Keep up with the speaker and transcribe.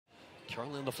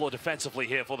Currently on the floor defensively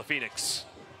here for the Phoenix.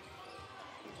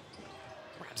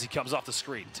 Ramsey comes off the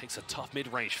screen, takes a tough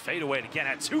mid-range fadeaway, and again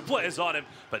had two players on him,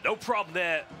 but no problem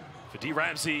there for D.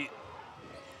 Ramsey.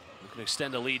 Looking to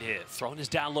extend the lead here, throwing his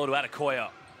down low to Adekoya.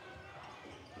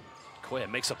 Adekoya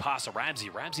makes a pass to Ramsey.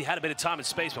 Ramsey had a bit of time and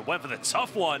space, but went for the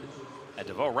tough one. And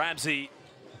Devearl Ramsey.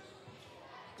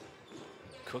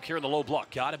 Cook here in the low block,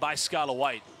 guarded by Skylar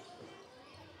White.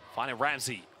 Finding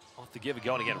Ramsey off the give and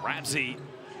going again. Ramsey,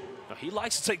 he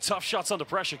likes to take tough shots under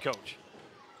pressure, coach.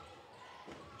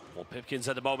 Well, Pipkins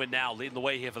at the moment now leading the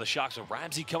way here for the Sharks. So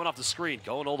Ramsey coming off the screen,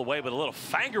 going all the way with a little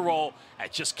finger roll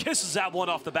and just kisses that one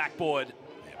off the backboard.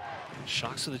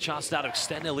 Sharks with the chance now to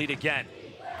extend their lead again.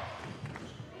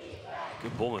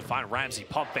 Good ball and find Ramsey,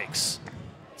 pump fakes.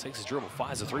 Takes a dribble,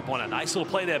 fires a three-pointer. Nice little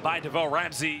play there by Devearl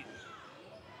Ramsey.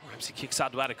 Ramsey kicks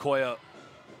out to Adekoya.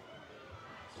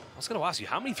 I was going to ask you,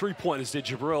 how many three-pointers did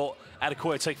Devearl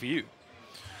Adekoya take for you?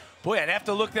 Boy, I'd have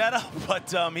to look that up,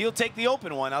 but he'll take the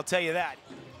open one, I'll tell you that.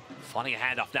 Finding a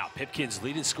handoff now. Pipkins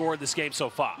leading scorer in this game so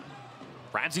far.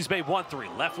 Ramsey's made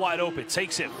 1-3, left wide open,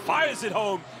 takes it, fires it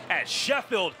home, and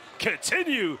Sheffield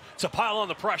continue to pile on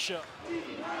the pressure.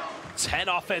 10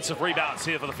 offensive rebounds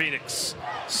here for the Phoenix.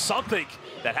 Something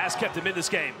that has kept him in this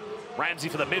game. Ramsey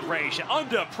for the mid-range,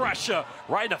 under pressure,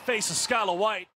 right in the face of Skylar White.